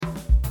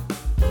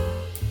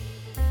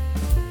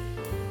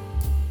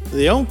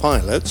The Old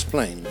Pilot's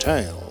Plain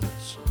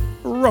Tales.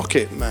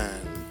 Rocket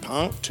Man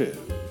Part 2.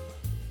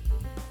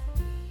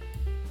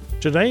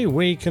 Today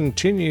we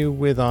continue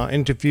with our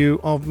interview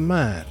of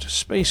Matt,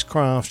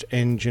 spacecraft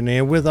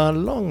engineer with a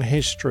long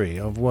history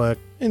of work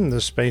in the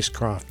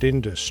spacecraft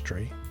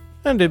industry.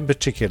 And in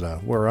particular,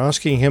 we're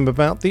asking him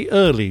about the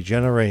early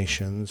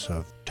generations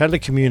of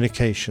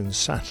telecommunications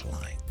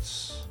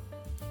satellites.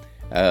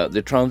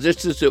 The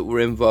transistors that were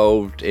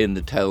involved in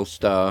the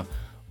Telstar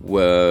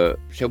were,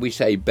 shall we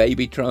say,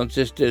 baby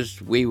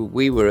transistors. We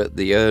were at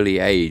the early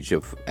age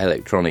of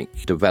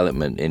electronic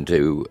development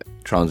into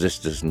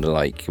transistors and the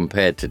like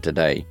compared to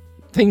today.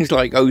 Things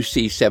like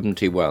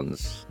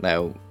OC71s.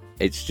 Now,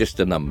 it's just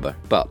a number,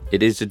 but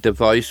it is a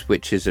device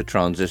which is a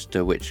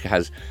transistor which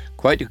has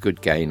quite a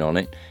good gain on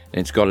it,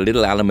 and it's got a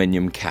little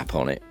aluminium cap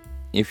on it.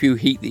 If you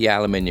heat the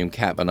aluminium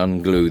cap and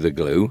unglue the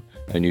glue,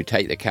 and you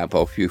take the cap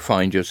off, you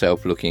find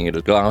yourself looking at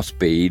a glass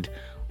bead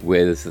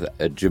with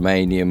a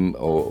germanium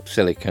or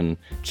silicon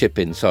chip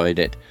inside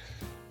it,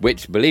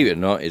 which, believe it or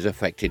not, is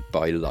affected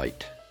by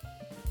light.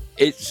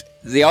 It's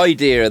the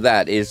idea of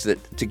that is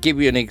that to give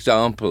you an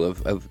example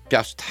of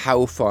just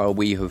how far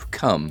we have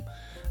come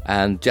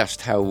and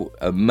just how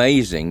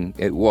amazing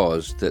it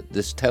was that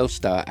this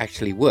Telstar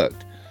actually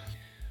worked.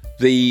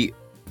 The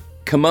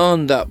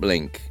command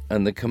uplink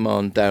and the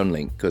command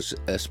downlink, because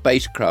a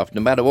spacecraft,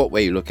 no matter what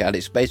way you look at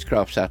it,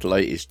 spacecraft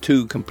satellite is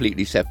two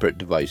completely separate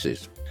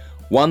devices.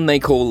 One they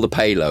call the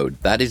payload.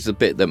 That is the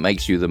bit that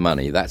makes you the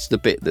money. That's the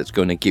bit that's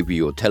going to give you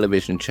your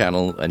television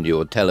channel and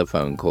your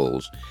telephone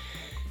calls.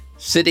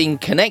 Sitting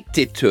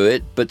connected to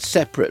it, but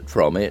separate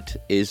from it,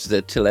 is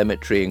the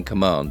telemetry and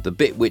command, the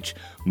bit which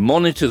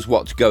monitors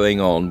what's going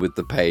on with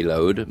the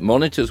payload,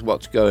 monitors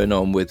what's going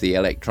on with the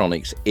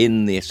electronics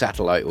in the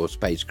satellite or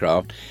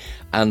spacecraft,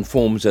 and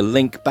forms a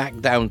link back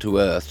down to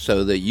Earth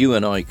so that you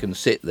and I can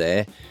sit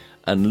there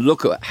and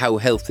look at how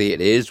healthy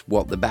it is,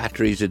 what the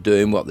batteries are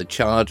doing, what the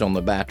charge on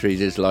the batteries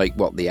is like,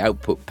 what the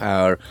output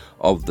power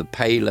of the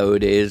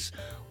payload is,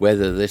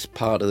 whether this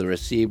part of the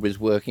receiver is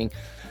working.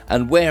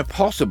 And where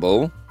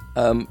possible,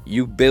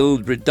 you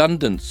build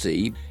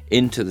redundancy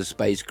into the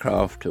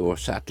spacecraft or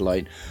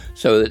satellite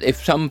so that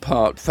if some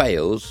part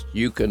fails,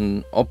 you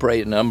can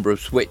operate a number of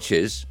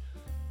switches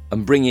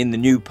and bring in the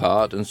new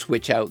part and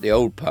switch out the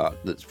old part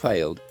that's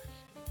failed.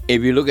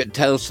 If you look at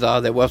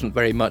Telstar, there wasn't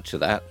very much of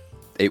that.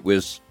 It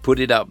was put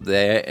it up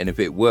there, and if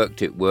it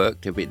worked, it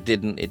worked. If it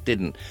didn't, it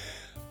didn't.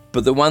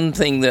 But the one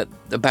thing that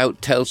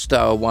about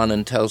Telstar 1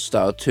 and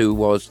Telstar 2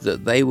 was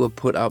that they were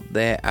put up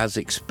there as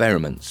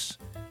experiments.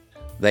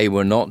 They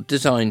were not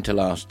designed to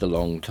last a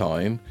long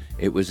time.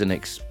 It was an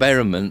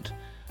experiment,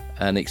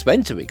 an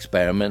expensive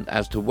experiment,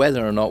 as to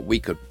whether or not we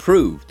could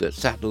prove that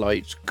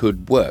satellites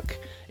could work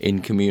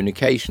in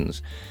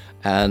communications.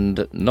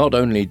 And not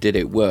only did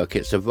it work,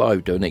 it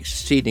survived an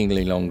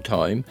exceedingly long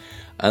time.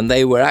 And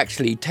they were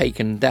actually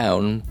taken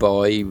down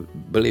by,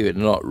 believe it or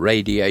not,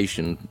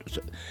 radiation,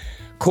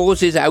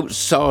 causes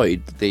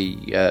outside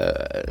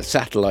the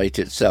satellite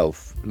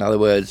itself. In other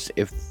words,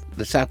 if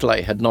the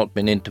satellite had not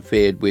been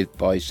interfered with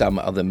by some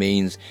other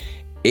means,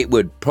 it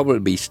would probably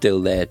be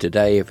still there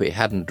today if it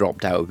hadn't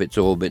dropped out of its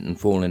orbit and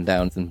fallen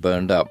down and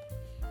burned up.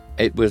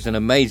 It was an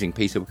amazing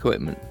piece of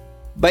equipment.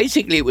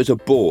 Basically, it was a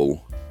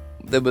ball.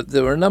 There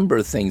were a number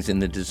of things in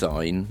the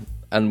design,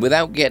 and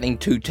without getting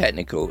too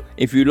technical,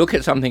 if you look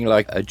at something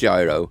like a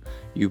gyro,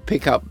 you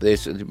pick up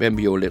this,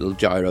 remember your little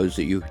gyros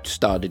that you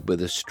started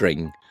with a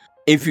string.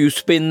 If you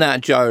spin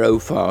that gyro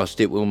fast,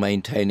 it will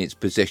maintain its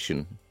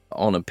position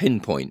on a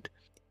pinpoint.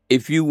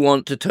 If you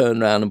want to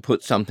turn around and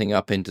put something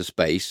up into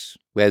space,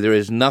 where there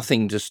is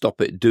nothing to stop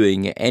it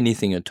doing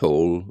anything at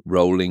all,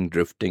 rolling,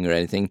 drifting or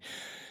anything,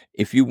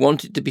 if you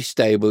want it to be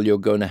stable, you're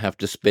going to have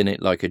to spin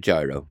it like a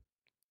gyro,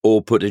 or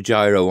put a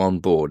gyro on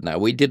board. Now,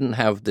 we didn't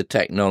have the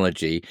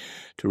technology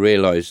to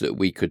realize that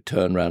we could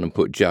turn around and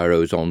put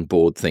gyros on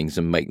board things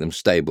and make them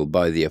stable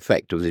by the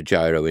effect of the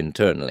gyro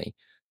internally.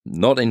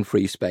 Not in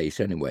free space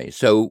anyway.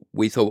 So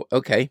we thought,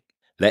 okay,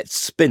 let's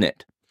spin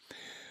it.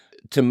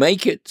 To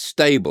make it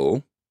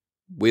stable,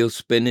 we'll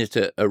spin it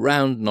at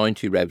around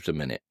 90 revs a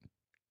minute.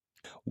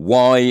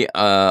 Why?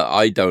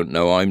 I don't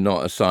know. I'm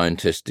not a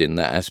scientist in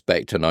that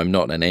aspect, and I'm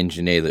not an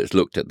engineer that's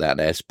looked at that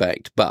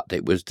aspect, but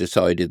it was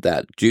decided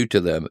that due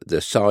to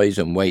the size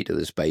and weight of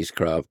the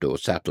spacecraft or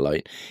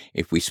satellite,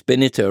 if we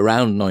spin it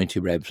around 90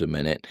 revs a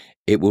minute,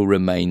 it will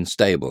remain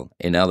stable.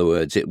 In other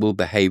words, it will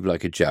behave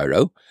like a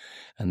gyro,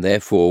 and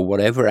therefore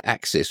whatever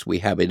axis we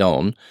have it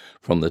on,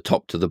 from the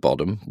top to the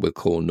bottom, we'll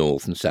call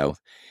north and south,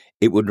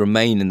 it would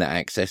remain in that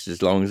axis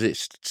as long as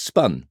it's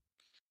spun.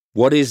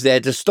 What is there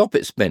to stop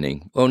it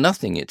spinning? Well,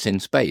 nothing. It's in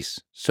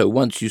space. So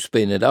once you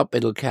spin it up,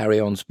 it'll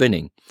carry on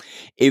spinning.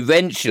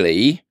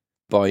 Eventually,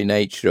 by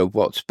nature of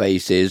what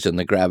space is and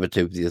the gravity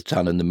of the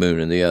sun and the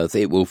moon and the earth,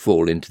 it will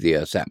fall into the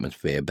Earth's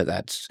atmosphere. But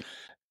that's,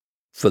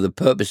 for the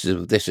purposes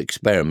of this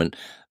experiment,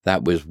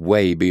 that was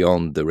way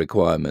beyond the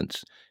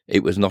requirements.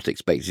 It was not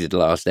expected to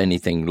last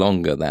anything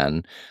longer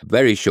than a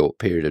very short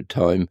period of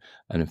time.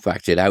 And in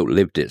fact, it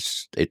outlived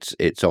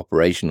its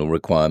operational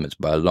requirements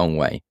by a long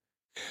way.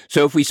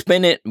 So if we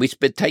spin it,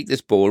 take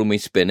this ball and we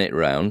spin it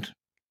around,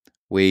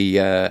 we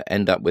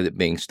end up with it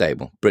being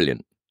stable.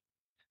 Brilliant.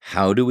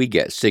 How do we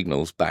get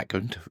signals back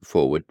and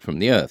forward from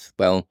the Earth?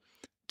 Well,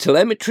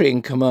 telemetry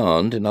and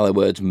command, in other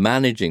words,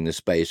 managing the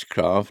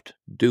spacecraft,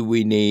 do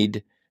we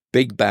need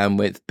big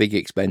bandwidth, big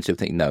expensive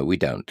thing? No, we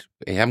don't.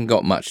 We haven't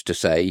got much to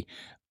say,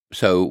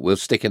 so we'll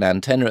stick an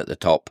antenna at the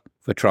top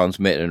for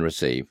transmit and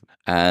receive.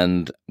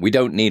 And we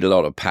don't need a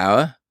lot of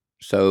power,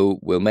 so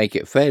we'll make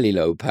it fairly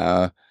low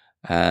power,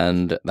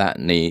 and that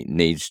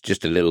needs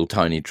just a little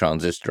tiny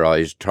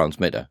transistorized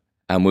transmitter.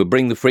 And we'll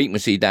bring the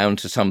frequency down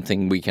to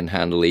something we can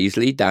handle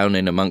easily, down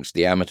in amongst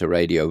the amateur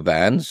radio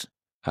bands,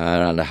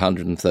 around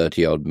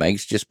 130 odd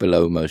megs, just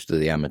below most of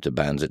the amateur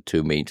bands at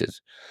 2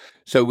 meters.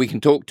 So we can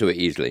talk to it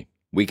easily.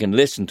 We can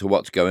listen to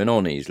what's going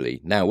on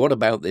easily. Now, what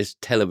about this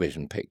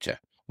television picture?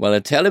 Well,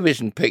 a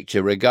television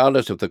picture,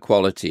 regardless of the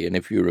quality, and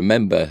if you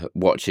remember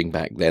watching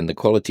back then, the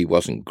quality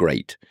wasn't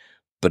great,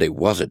 but it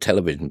was a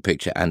television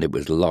picture and it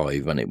was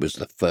live and it was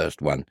the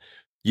first one.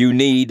 You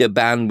need a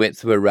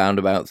bandwidth of around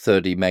about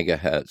 30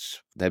 megahertz.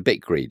 They're a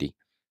bit greedy.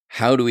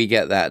 How do we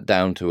get that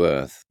down to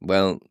Earth?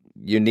 Well,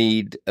 you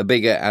need a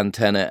bigger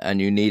antenna and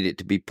you need it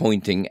to be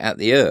pointing at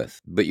the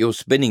Earth, but you're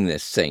spinning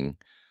this thing.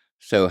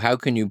 So how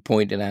can you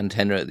point an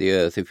antenna at the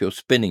Earth if you're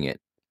spinning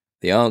it?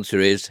 The answer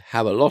is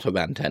have a lot of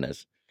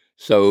antennas.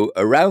 So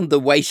around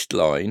the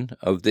waistline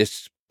of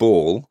this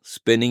ball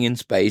spinning in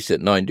space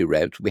at 90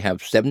 revs, we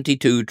have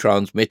 72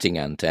 transmitting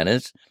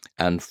antennas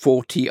and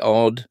 40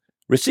 odd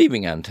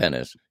receiving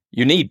antennas.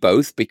 You need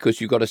both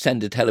because you've got to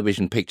send a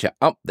television picture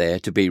up there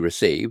to be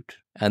received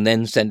and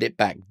then send it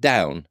back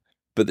down.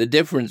 But the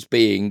difference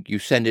being you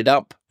send it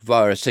up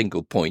via a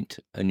single point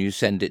and you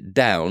send it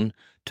down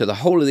to the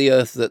whole of the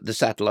Earth that the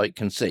satellite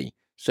can see.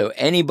 So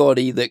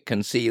anybody that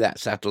can see that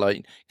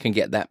satellite can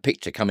get that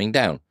picture coming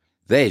down.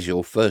 There's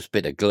your first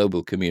bit of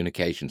global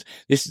communications.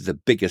 This is the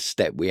biggest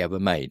step we ever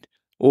made.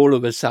 All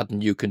of a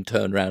sudden you can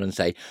turn around and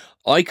say,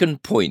 I can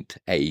point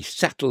a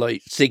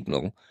satellite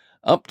signal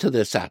up to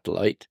the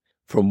satellite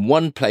from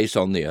one place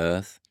on the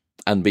Earth,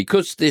 and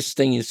because this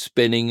thing is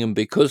spinning and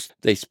because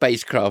the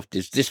spacecraft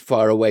is this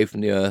far away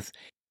from the Earth,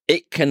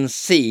 it can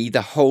see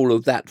the whole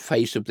of that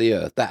face of the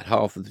Earth, that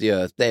half of the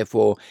Earth.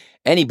 Therefore,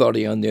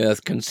 anybody on the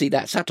Earth can see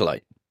that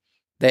satellite.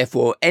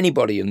 Therefore,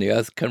 anybody on the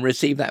Earth can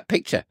receive that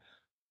picture.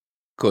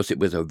 Of course, it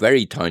was a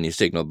very tiny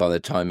signal by the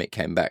time it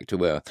came back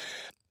to Earth.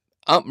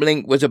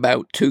 Uplink was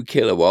about 2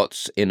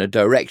 kilowatts in a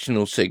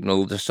directional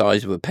signal the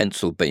size of a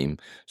pencil beam.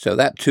 So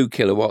that 2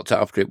 kilowatts,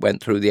 after it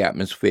went through the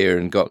atmosphere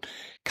and got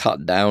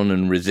cut down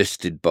and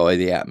resisted by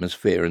the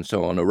atmosphere and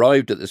so on,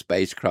 arrived at the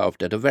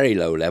spacecraft at a very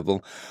low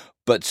level,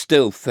 but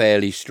still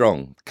fairly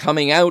strong.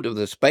 Coming out of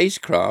the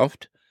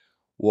spacecraft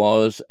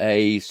was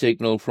a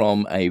signal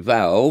from a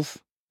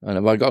valve. And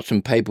if I got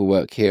some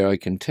paperwork here, I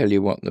can tell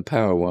you what the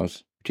power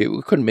was. It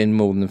couldn't have been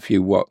more than a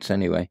few watts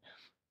anyway.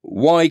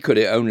 Why could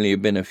it only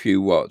have been a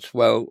few watts?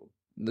 Well,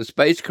 the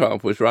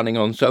spacecraft was running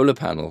on solar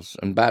panels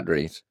and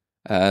batteries,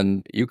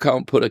 and you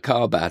can't put a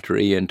car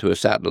battery into a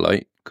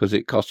satellite because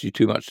it costs you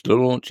too much to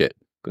launch it.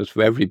 Because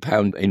for every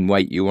pound in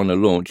weight you want to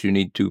launch, you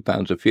need 2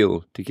 pounds of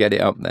fuel to get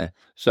it up there.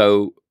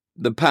 So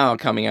the power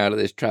coming out of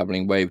this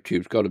travelling wave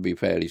tube's got to be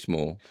fairly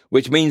small,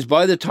 which means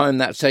by the time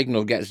that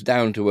signal gets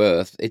down to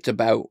Earth, it's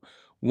about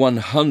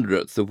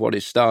 1/100th of what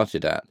it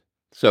started at.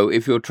 So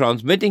if you're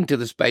transmitting to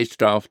the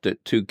spacecraft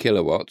at 2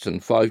 kilowatts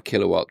and 5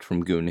 kilowatts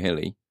from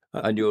Goonhilly,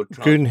 and you're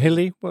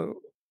Goonhilly? Well,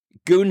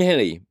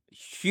 Goonhilly,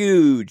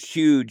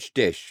 huge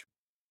dish.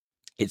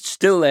 It's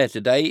still there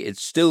today.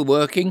 It's still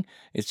working.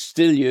 It's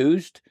still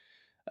used.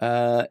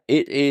 It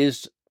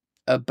is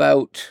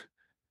about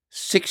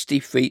 60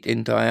 feet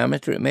in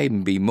diameter. It may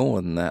even be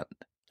more than that.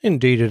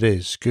 Indeed it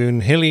is.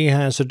 Goonhilly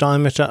has a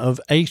diameter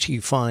of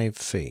 85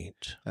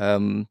 feet.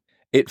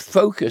 It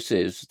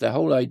focuses, the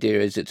whole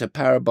idea is it's a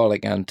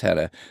parabolic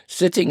antenna.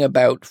 Sitting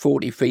about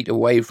 40 feet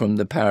away from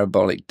the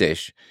parabolic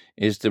dish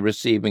is the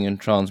receiving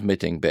and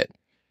transmitting bit.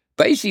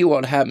 Basically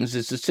what happens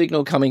is the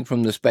signal coming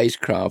from the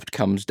spacecraft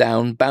comes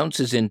down,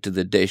 bounces into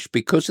the dish.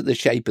 Because of the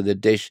shape of the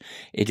dish,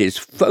 it is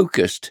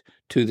focused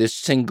to this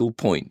single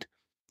point.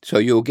 So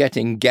you're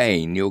getting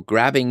gain, you're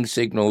grabbing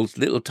signals,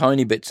 little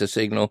tiny bits of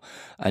signal,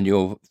 and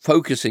you're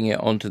focusing it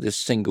onto this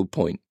single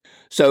point.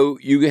 So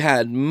you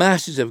had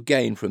masses of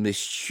gain from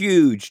this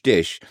huge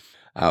dish.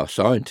 Our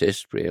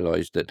scientists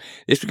realized that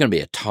this was going to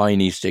be a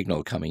tiny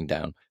signal coming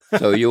down.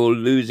 So you're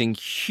losing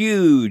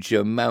huge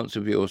amounts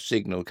of your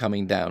signal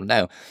coming down.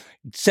 Now,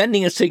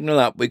 sending a signal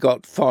up, we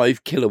got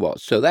 5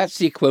 kilowatts. So that's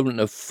the equivalent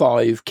of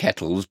 5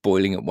 kettles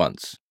boiling at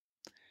once.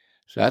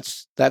 So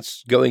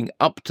that's going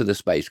up to the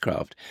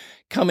spacecraft.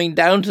 Coming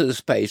down to the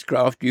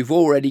spacecraft, you've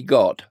already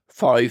got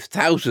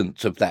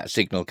 5,000ths of that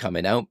signal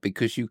coming out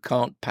because you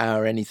can't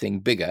power anything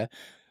bigger.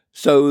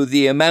 So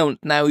the amount,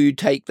 now you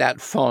take that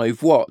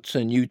 5 watts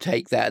and you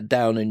take that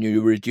down and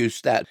you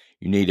reduce that,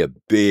 you need a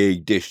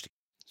big dish.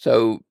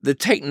 So the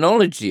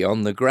technology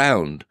on the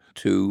ground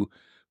to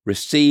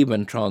receive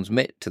and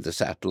transmit to the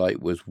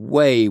satellite was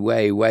way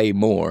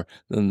more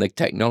than the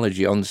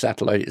technology on the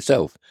satellite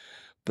itself.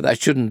 But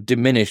that shouldn't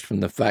diminish from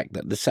the fact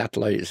that the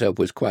satellite itself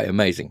was quite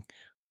amazing.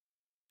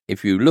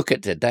 If you look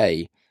at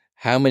today,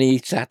 how many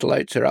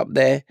satellites are up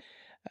there?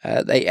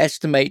 They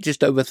estimate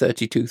just over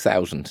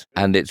 32,000,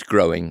 and it's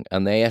growing,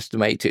 and they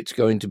estimate it's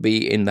going to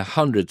be in the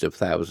hundreds of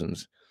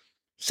thousands.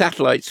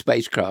 Satellite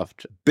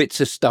spacecraft, bits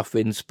of stuff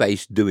in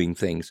space doing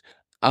things.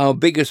 Our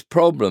biggest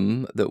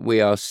problem that we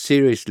are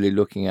seriously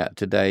looking at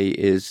today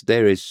is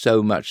there is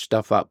so much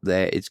stuff up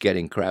there, it's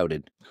getting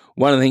crowded.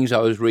 One of the things I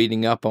was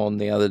reading up on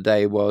the other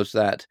day was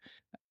that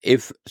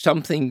if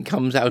something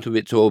comes out of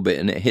its orbit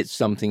and it hits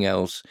something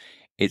else,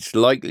 it's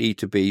likely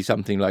to be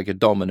something like a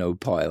domino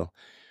pile.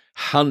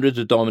 Hundreds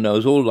of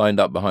dominoes all lined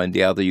up behind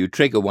the other. You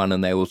trigger one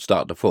and they will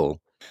start to fall.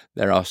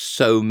 There are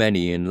so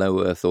many in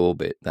low Earth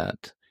orbit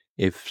that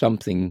if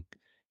something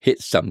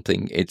hits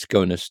something, it's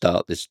going to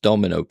start this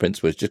domino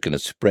principle. It's just going to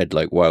spread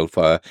like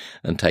wildfire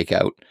and take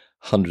out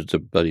hundreds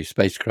of bloody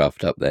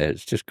spacecraft up there.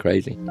 It's just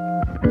crazy.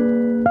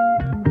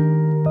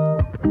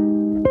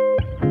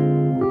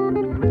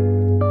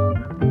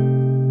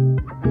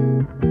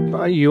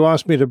 You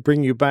asked me to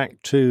bring you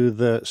back to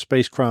the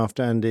spacecraft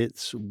and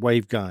its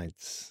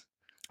waveguides.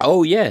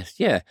 Oh, yes,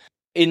 yeah.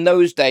 In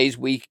those days,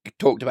 we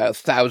talked about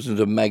thousands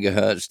of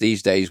megahertz.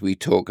 These days, we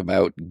talk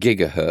about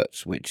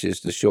gigahertz, which is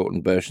the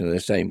shortened version of the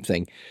same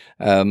thing.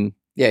 Here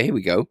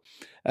we go.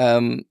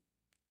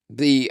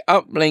 The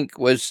uplink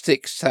was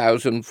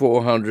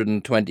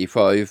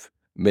 6,425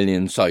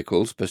 million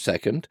cycles per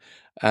second,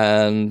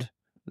 and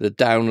the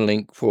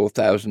downlink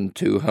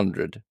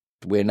 4,200.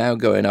 We're now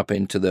going up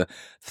into the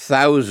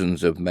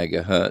thousands of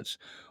megahertz,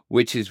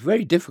 which is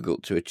very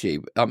difficult to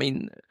achieve. I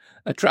mean,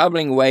 a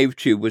traveling wave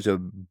tube was a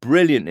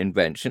brilliant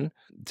invention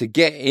to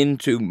get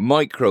into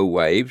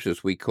microwaves,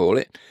 as we call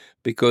it,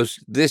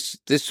 because this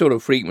sort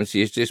of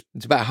frequency is it's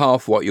about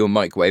half what your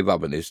microwave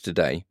oven is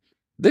today.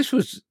 This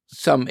was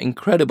some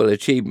incredible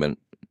achievement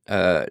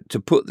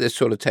to put this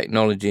sort of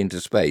technology into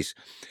space.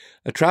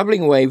 A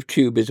traveling wave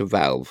tube is a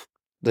valve.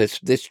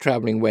 This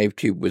traveling wave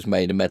tube was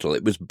made of metal.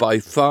 It was by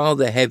far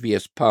the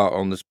heaviest part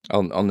on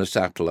the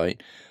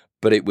satellite,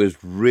 but it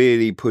was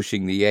really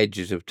pushing the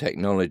edges of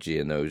technology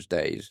in those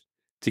days.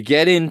 To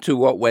get into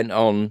what went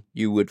on,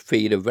 you would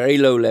feed a very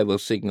low-level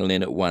signal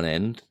in at one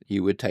end.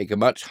 You would take a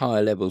much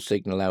higher-level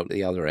signal out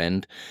the other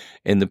end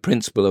in the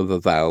principle of a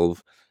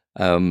valve.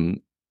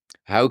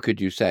 How could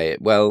you say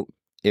it? Well,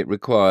 it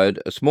required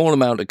a small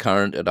amount of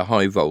current at a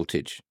high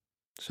voltage.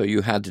 So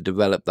you had to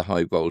develop the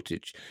high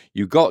voltage.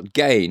 You got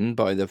gain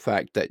by the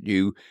fact that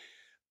you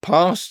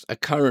passed a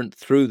current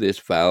through this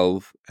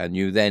valve and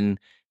you then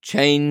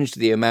changed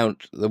the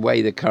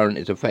way the current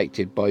is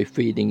affected by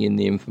feeding in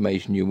the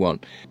information you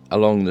want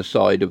along the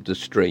side of the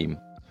stream.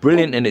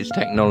 Brilliant in its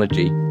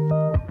technology.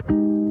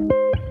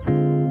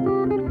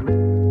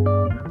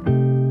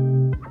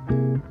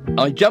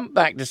 I jump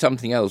back to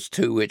something else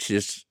too, which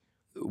is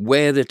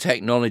where the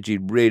technology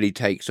really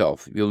takes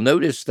off. You'll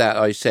notice that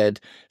I said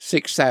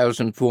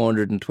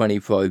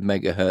 6,425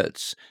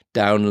 megahertz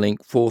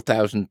downlink,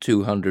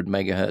 4,200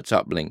 megahertz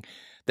uplink.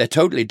 They're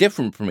totally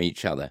different from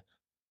each other.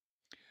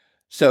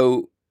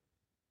 So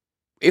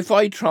if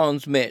I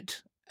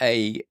transmit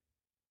a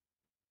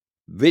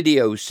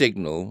video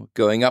signal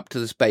going up to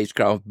the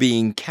spacecraft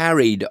being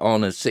carried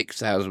on a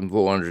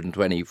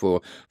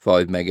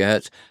 6,425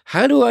 megahertz,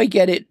 how do I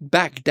get it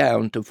back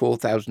down to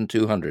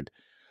 4,200?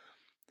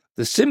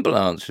 The simple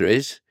answer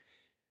is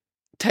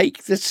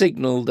take the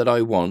signal that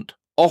I want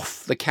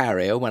off the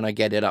carrier when I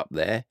get it up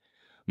there,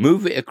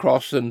 move it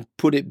across and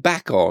put it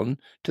back on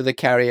to the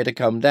carrier to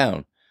come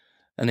down.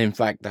 And in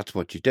fact, that's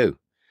what you do.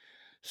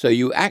 So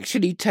you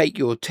actually take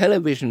your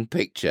television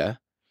picture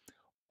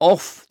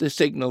off the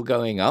signal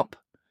going up,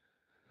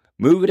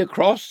 move it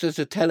across as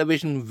a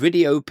television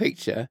video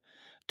picture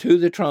to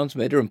the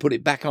transmitter and put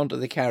it back onto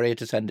the carrier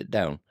to send it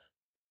down.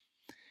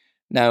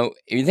 Now,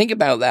 if you think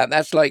about that,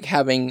 that's like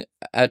having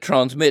a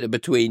transmitter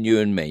between you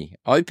and me.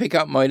 I pick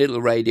up my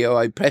little radio,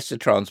 I press the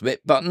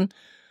transmit button,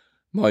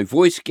 my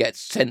voice gets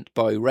sent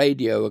by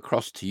radio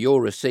across to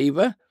your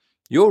receiver.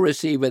 Your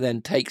receiver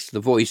then takes the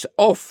voice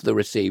off the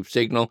received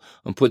signal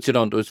and puts it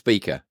onto a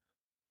speaker.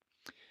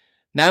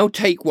 Now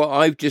take what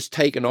I've just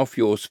taken off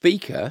your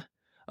speaker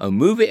and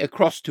move it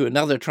across to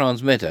another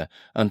transmitter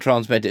and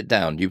transmit it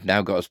down. You've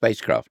now got a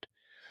spacecraft.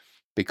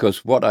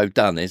 Because what I've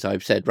done is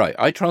I've said, right,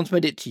 I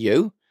transmit it to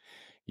you.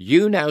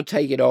 You now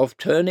take it off,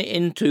 turn it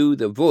into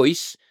the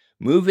voice,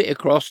 move it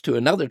across to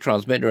another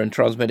transmitter and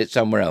transmit it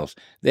somewhere else.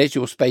 There's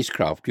your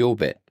spacecraft, your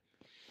bit.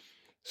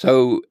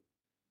 So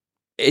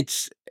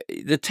it's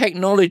the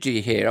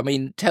technology here. I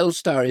mean,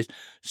 Telstar is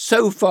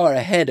so far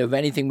ahead of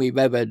anything we've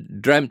ever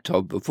dreamt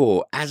of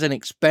before. As an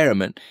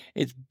experiment,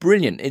 it's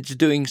brilliant. It's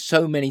doing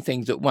so many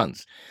things at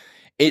once.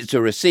 It's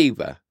a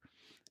receiver.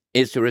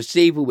 It's a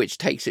receiver which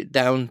takes it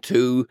down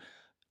to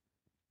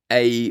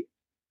a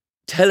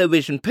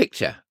television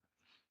picture.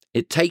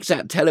 It takes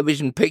that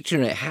television picture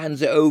and it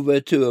hands it over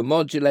to a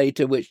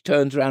modulator which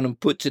turns around and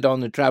puts it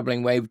on the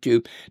traveling wave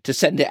tube to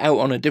send it out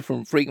on a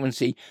different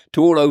frequency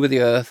to all over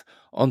the Earth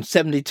on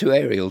 72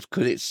 aerials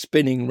because it's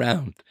spinning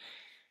round.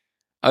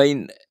 I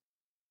mean,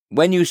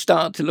 when you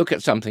start to look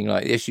at something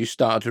like this, you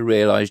start to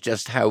realize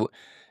just how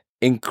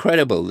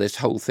incredible this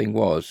whole thing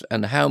was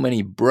and how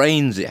many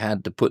brains it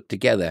had to put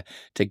together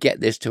to get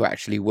this to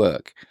actually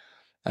work.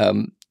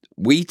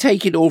 We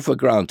take it all for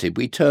granted.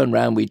 We turn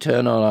around, we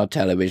turn on our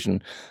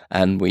television,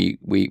 and we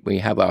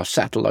have our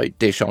satellite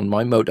dish on.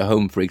 My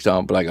motorhome, for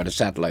example, I got a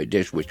satellite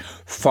dish which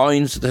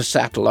finds the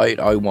satellite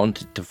I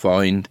wanted to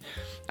find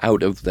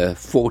out of the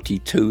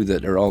 42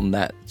 that are on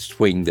that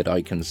swing that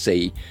I can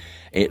see.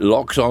 It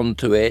locks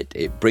onto it,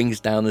 it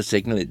brings down the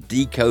signal, it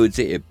decodes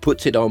it, it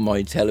puts it on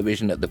my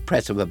television at the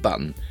press of a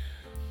button.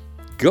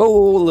 Go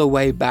all the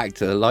way back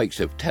to the likes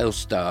of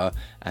Telstar,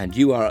 and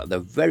you are at the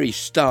very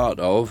start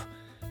of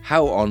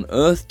how on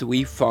earth do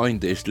we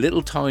find this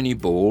little tiny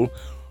ball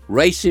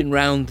racing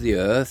round the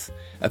earth,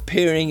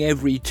 appearing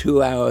every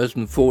 2 hours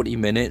and 40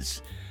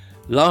 minutes,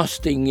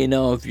 lasting in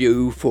our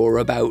view for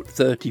about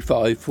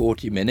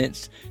 35-40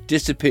 minutes,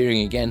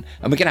 disappearing again,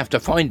 and we're going to have to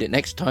find it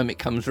next time it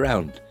comes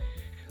round.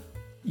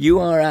 You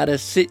are at a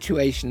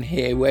situation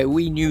here where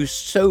we knew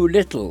so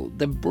little.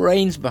 The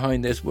brains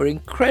behind this were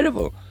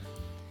incredible.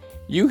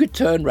 You could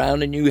turn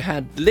round and you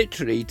had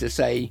literally to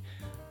say,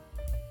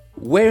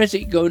 where is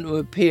it going to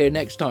appear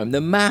next time?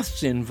 The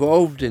maths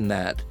involved in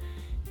that.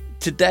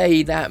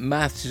 Today, that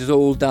maths is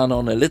all done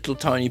on a little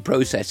tiny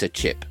processor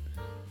chip,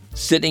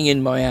 sitting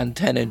in my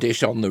antenna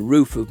dish on the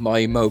roof of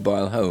my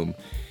mobile home.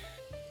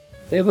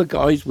 There were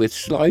guys with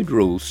slide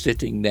rules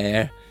sitting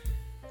there,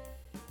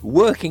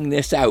 working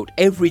this out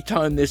every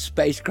time this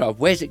spacecraft,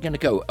 where's it going to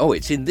go? Oh,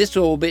 it's in this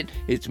orbit,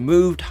 it's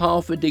moved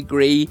half a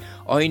degree.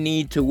 I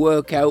need to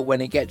work out when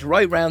it gets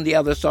right round the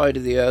other side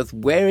of the Earth,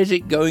 where is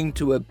it going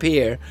to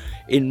appear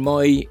in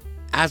my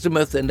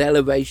azimuth and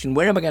elevation?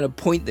 Where am I going to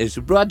point this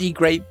bloody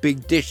great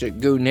big dish at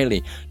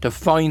Goonhilly to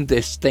find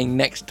this thing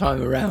next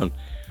time around?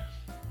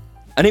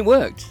 And it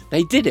worked.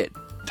 They did it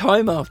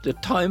time after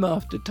time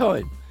after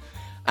time.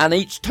 And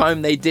each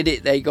time they did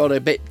it, they got a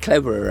bit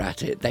cleverer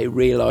at it. They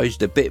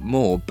realised a bit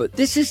more. But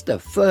this is the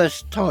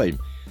first time.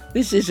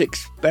 This is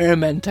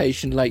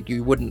experimentation like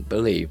you wouldn't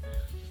believe.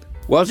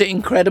 Was it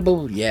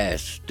incredible?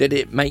 Yes. Did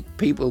it make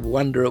people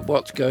wonder at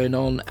what's going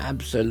on?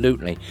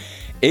 Absolutely.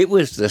 It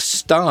was the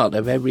start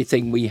of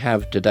everything we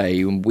have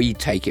today, and we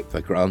take it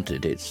for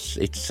granted. It's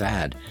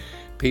sad.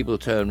 People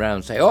turn around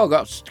and say, oh, I've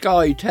got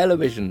Sky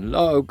Television.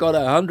 Oh, I've got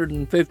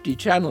 150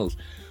 channels.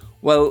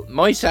 Well,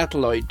 my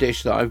satellite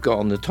dish that I've got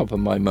on the top of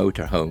my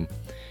motorhome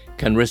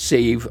can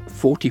receive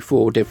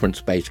 44 different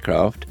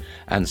spacecraft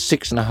and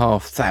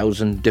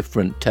 6,500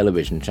 different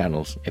television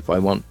channels if I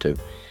want to.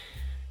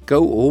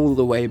 Go all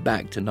the way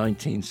back to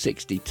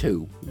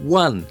 1962.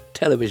 One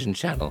television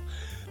channel.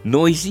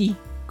 Noisy,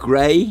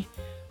 grey,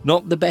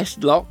 not the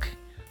best lock.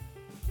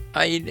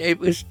 It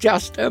was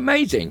just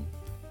amazing.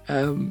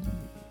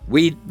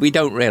 We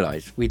don't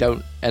realise. We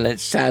don't, and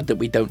it's sad that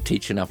we don't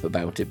teach enough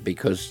about it,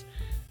 because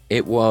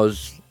it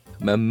was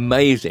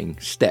amazing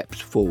steps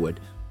forward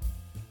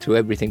to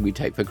everything we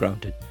take for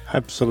granted.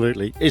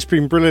 Absolutely. It's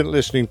been brilliant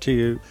listening to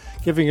you,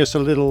 giving us a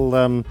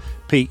little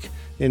peek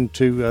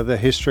into the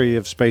history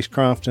of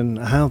spacecraft and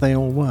how they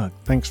all work.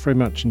 Thanks very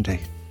much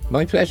indeed.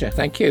 My pleasure.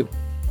 Thank you.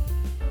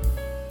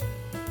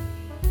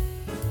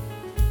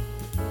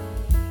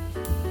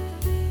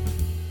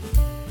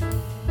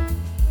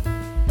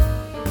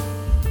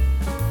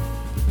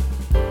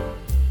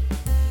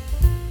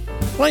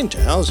 Plain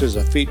Tales is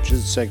a featured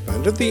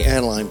segment of the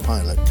Airline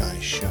Pilot Guy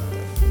show.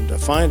 And to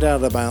find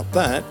out about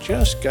that,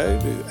 just go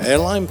to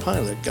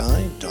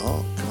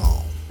airlinepilotguy.com.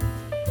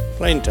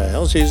 Plain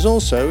Tales is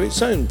also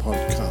its own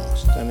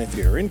podcast, and if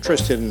you're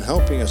interested in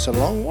helping us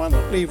along, why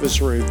not leave us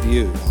a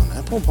review on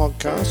Apple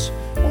Podcasts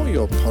or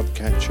your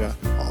podcatcher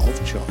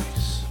of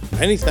choice.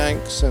 Many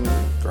thanks, and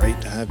great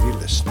to have you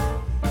listening.